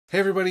Hey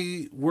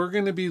everybody, we're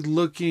going to be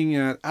looking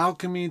at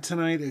Alchemy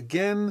tonight.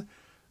 Again,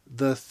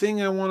 the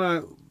thing I want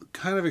to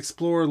kind of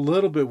explore a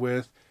little bit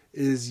with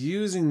is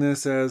using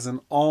this as an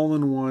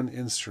all-in-one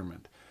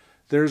instrument.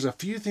 There's a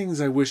few things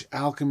I wish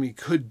Alchemy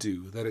could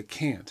do that it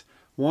can't.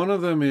 One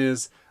of them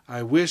is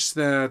I wish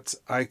that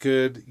I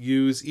could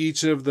use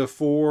each of the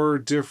 4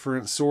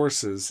 different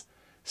sources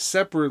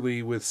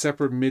separately with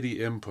separate MIDI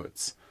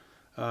inputs.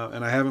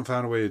 And I haven't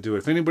found a way to do it.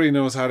 If anybody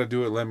knows how to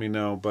do it, let me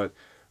know. But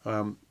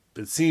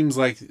it seems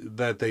like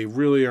that they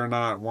really are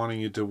not wanting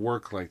you to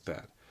work like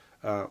that.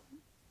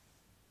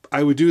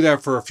 I would do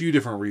that for a few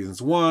different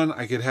reasons. One,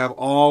 I could have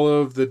all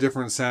of the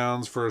different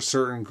sounds for a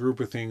certain group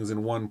of things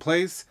in one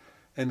place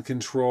and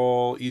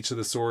control each of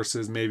the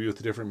sources maybe with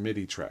a different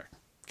MIDI track.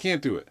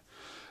 Can't do it.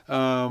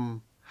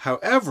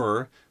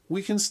 However,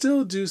 we can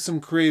still do some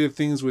creative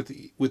things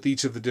with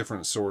each of the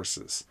different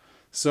sources.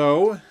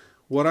 So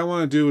what I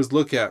want to do is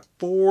look at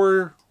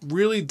 4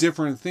 really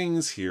different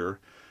things here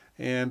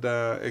and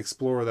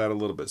explore that a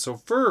little bit. So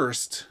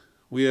first,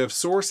 we have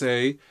source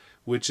A,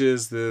 which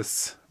is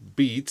this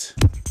beat.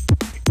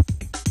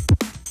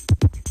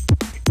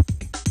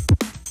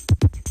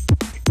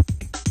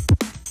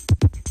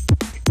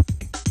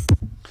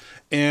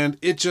 And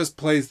it just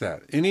plays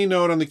that. Any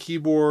note on the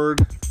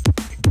keyboard,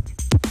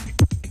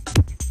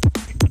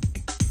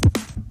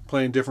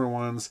 playing different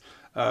ones,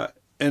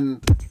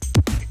 and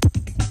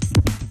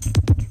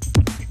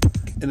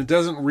it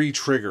doesn't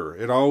re-trigger.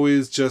 It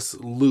always just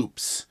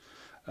loops.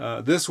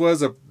 This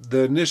was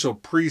the initial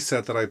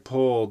preset that I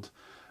pulled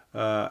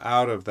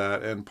out of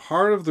that, and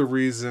part of the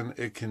reason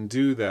it can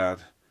do that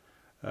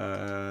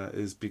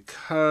is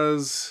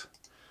because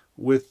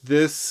with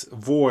this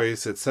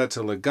voice, it's set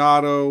to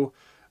legato.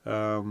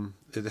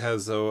 It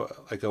has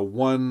like a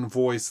 1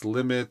 voice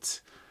limit,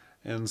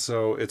 and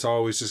so it's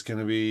always just going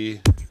to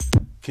be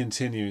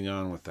continuing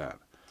on with that.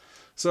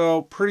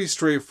 So pretty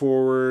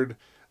straightforward.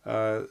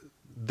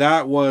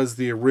 That was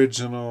the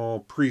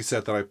original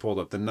preset that I pulled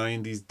up, the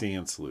 90s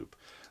dance loop.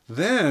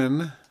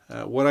 Then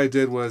what I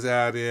did was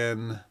add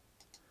in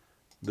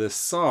this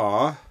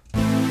saw.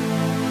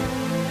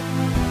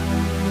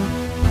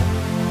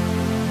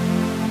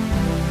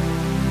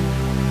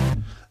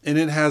 And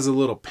it has a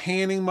little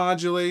panning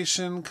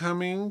modulation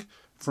coming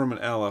from an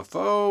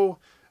LFO.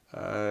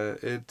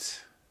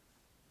 Let's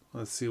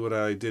see what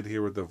I did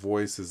here with the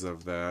voices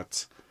of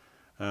that.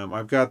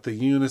 I've got the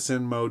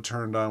unison mode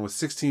turned on with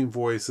 16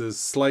 voices,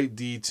 slight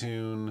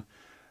detune.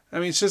 I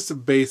mean, it's just a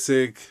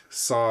basic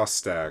saw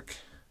stack.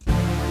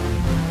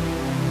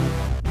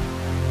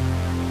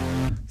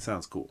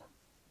 Sounds cool.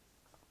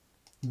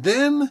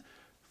 Then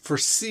for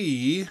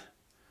C,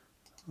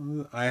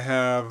 I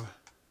have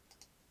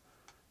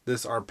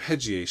this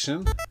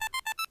arpeggiation.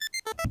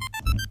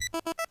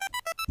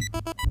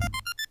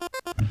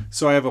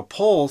 So I have a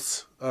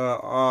pulse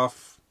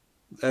off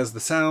as the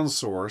sound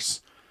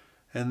source.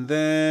 And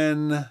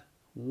then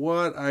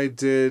what I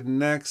did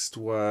next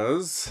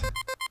was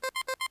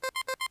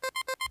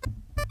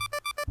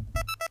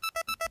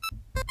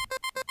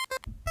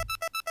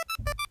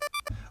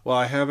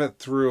I have it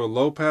through a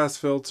low pass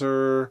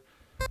filter.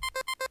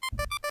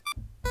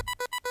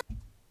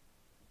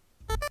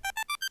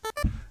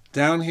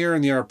 Down here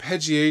in the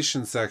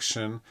arpeggiation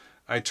section,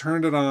 I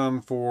turned it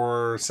on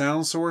for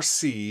sound source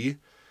C,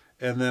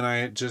 and then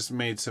I just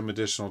made some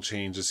additional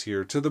changes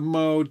here to the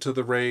mode, to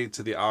the rate,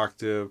 to the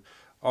octave,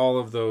 all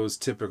of those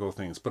typical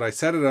things. But I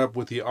set it up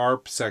with the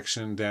ARP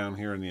section down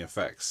here in the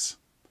effects.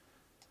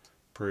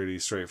 Pretty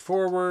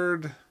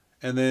straightforward.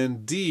 And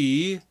then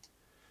D,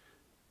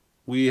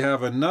 we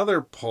have another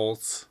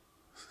pulse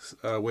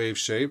wave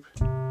shape.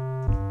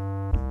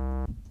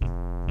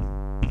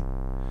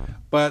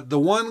 But the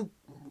one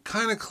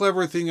kind of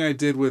clever thing I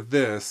did with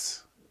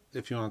this,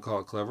 if you want to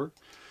call it clever,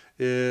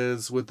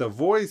 is with the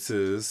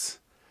voices,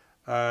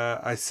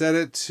 I set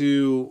it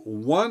to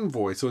 1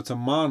 voice, so it's a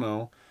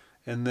mono,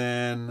 and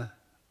then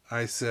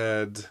I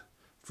said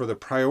for the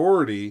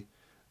priority,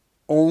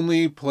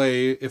 only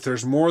play, if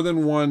there's more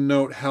than 1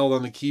 note held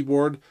on the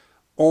keyboard,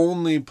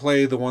 only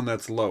play the one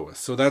that's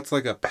lowest. So that's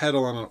like a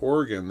pedal on an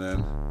organ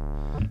then.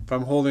 If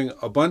I'm holding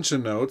a bunch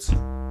of notes,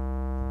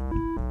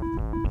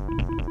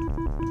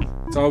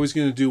 it's always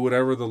going to do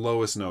whatever the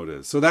lowest note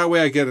is. So that way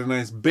I get a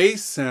nice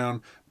bass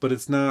sound, but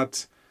it's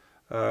not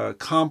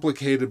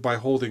complicated by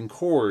holding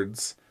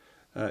chords.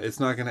 It's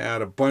not going to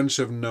add a bunch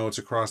of notes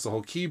across the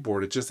whole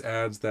keyboard. It just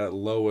adds that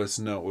lowest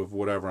note of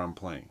whatever I'm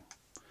playing.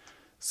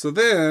 So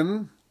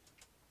then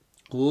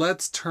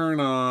let's turn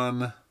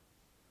on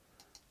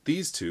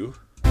these 2.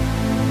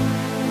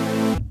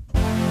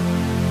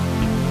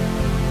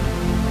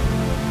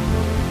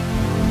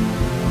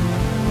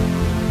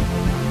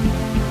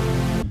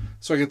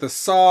 So I get the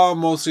saw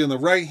mostly on the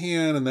right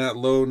hand and that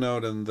low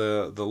note in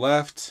the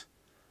left.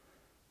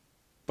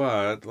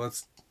 But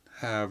let's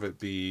have it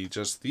be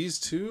just these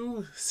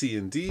 2, C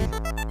and D.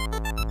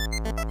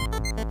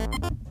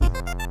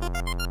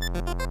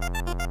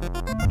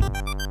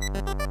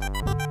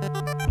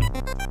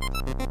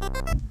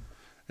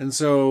 And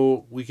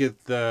so we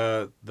get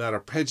that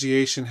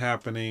arpeggiation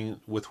happening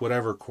with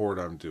whatever chord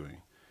I'm doing.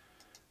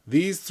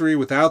 These three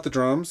without the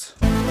drums.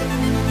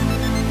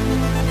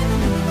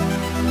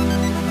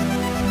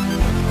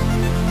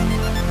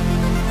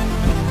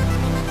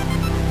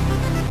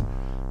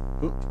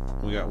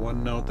 Oop, we got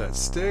one note that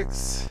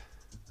sticks.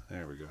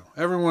 There we go.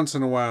 Every once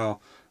in a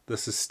while, the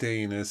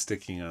sustain is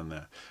sticking on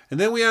that. And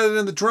then we added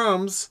in the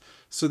drums.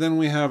 So then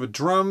we have a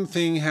drum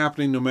thing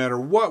happening no matter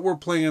what we're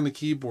playing on the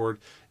keyboard.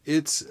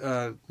 It's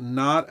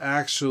not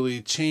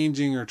actually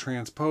changing or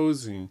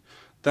transposing.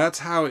 That's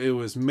how it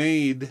was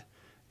made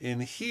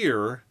in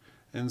here.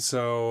 And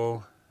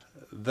so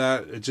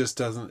that it just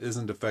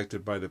isn't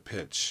affected by the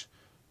pitch,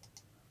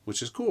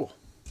 which is cool.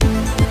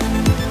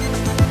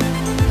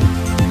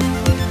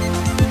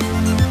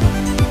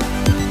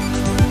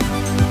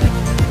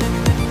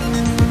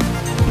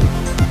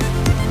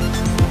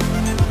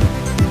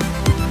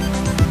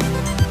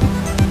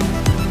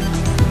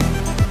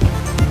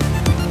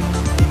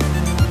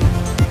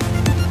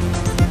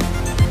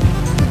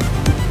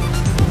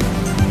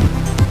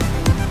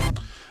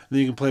 Then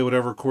you can play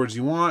whatever chords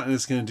you want, and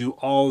it's going to do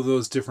all of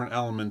those different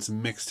elements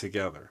mixed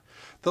together.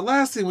 The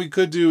last thing we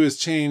could do is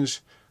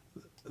change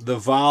the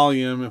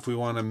volume if we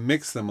want to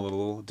mix them a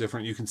little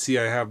different. You can see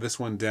I have this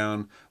one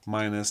down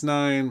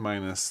 -9,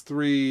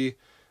 -3,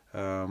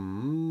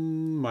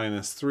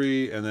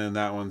 -3, and then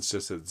that one's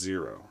just at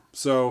 0.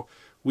 So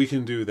we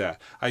can do that.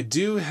 I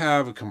do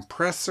have a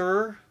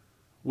compressor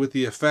with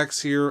the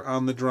effects here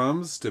on the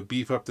drums to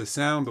beef up the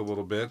sound a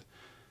little bit.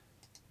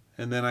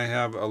 And then I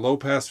have a low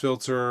pass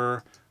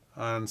filter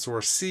on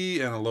source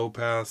C and a low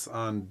pass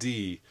on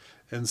D.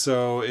 And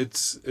so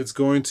it's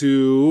going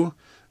to,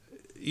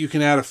 you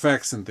can add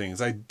effects and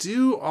things. I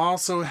do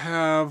also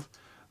have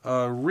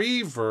a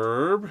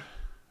reverb,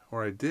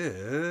 or I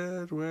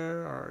did,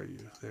 where are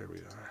you? There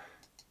we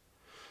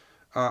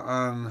are.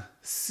 On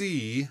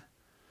C,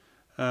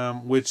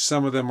 which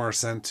some of them are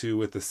sent to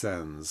with the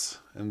sends.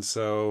 And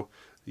so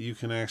you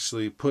can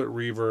actually put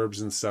reverbs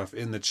and stuff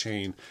in the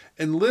chain.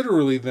 And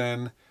literally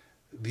then,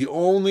 the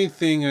only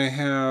thing I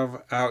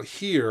have out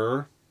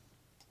here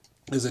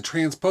is a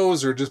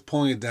transposer just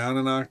pulling it down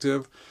an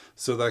octave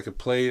so that I could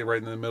play it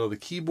right in the middle of the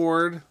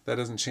keyboard. That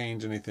doesn't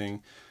change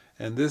anything.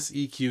 And this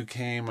EQ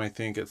came, I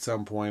think, at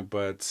some point,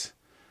 but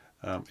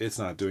it's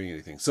not doing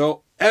anything.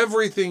 So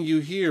everything you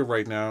hear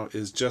right now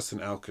is just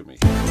an Alchemy.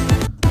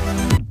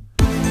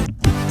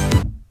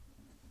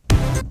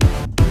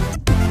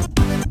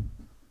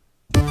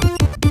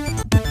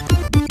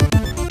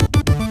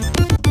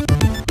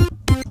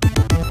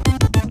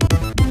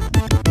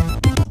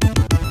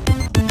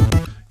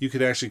 You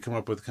could actually come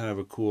up with kind of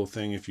a cool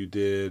thing if you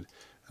did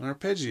an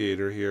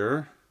arpeggiator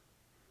here.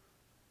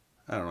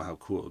 I don't know how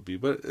cool it would be,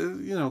 but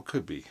you know, it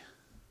could be.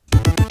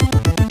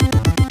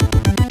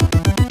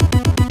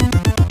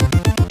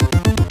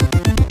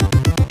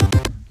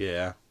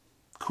 Yeah,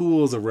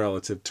 cool is a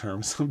relative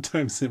term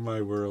sometimes in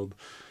my world.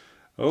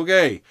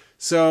 Okay,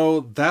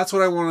 so that's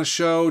what I want to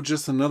show.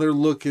 Just another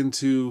look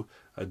into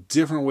a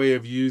different way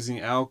of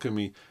using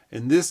Alchemy.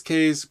 In this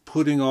case,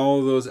 putting all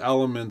of those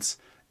elements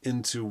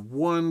into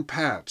one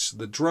patch.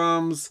 The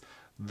drums,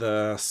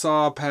 the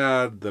saw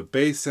pad, the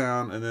bass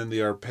sound, and then the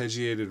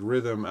arpeggiated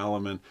rhythm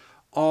element.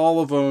 All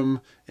of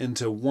them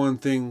into one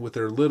thing with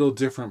their little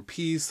different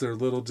piece, their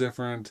little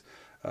different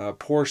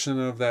portion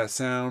of that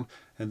sound.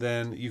 And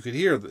then you could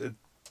hear,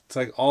 it's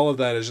like all of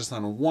that is just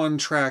on one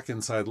track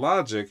inside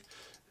Logic.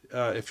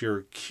 If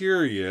you're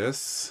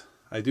curious,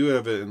 I do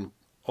have it in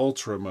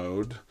ultra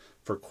mode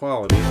for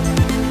quality.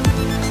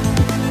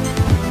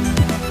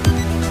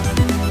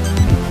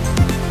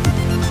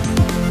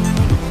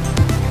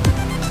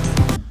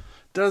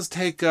 Does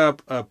take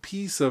up a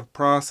piece of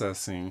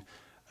processing.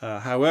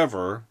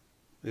 However,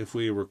 if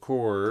we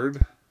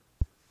record,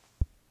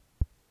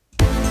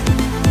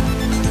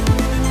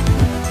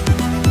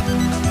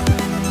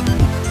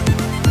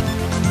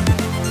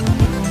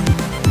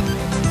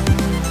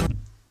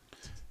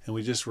 and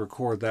we just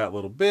record that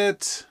little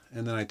bit,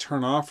 and then I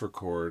turn off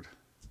record.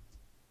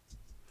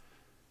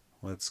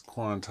 Let's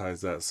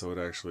quantize that so it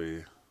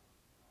actually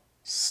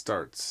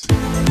starts.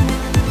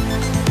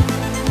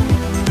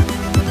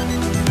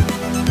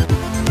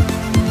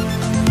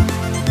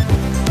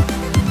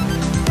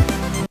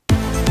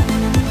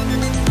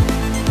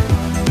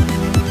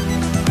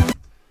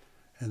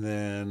 And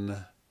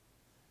then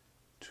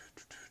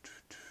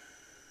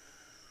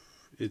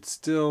it's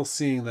still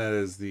seeing that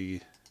as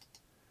the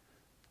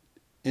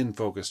in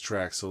focus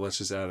track, so let's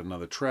just add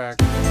another track.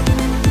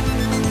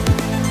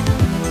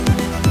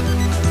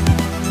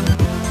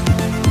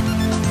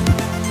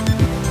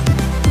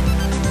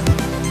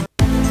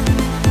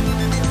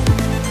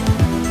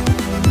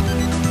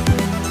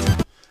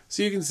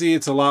 So you can see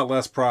it's a lot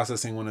less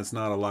processing when it's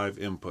not a live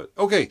input.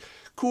 Okay,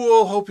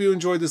 cool. Hope you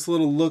enjoyed this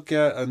little look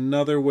at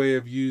another way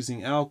of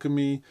using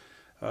Alchemy.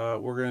 We're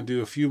going to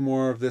do a few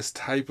more of this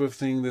type of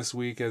thing this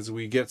week as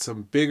we get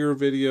some bigger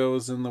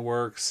videos in the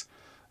works.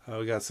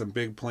 We got some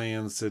big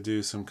plans to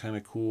do some kind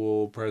of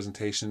cool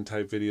presentation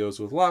type videos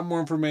with a lot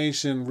more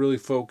information, really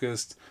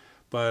focused.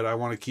 but I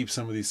want to keep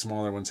some of these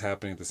smaller ones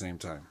happening at the same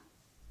time.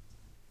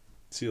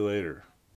 See you later.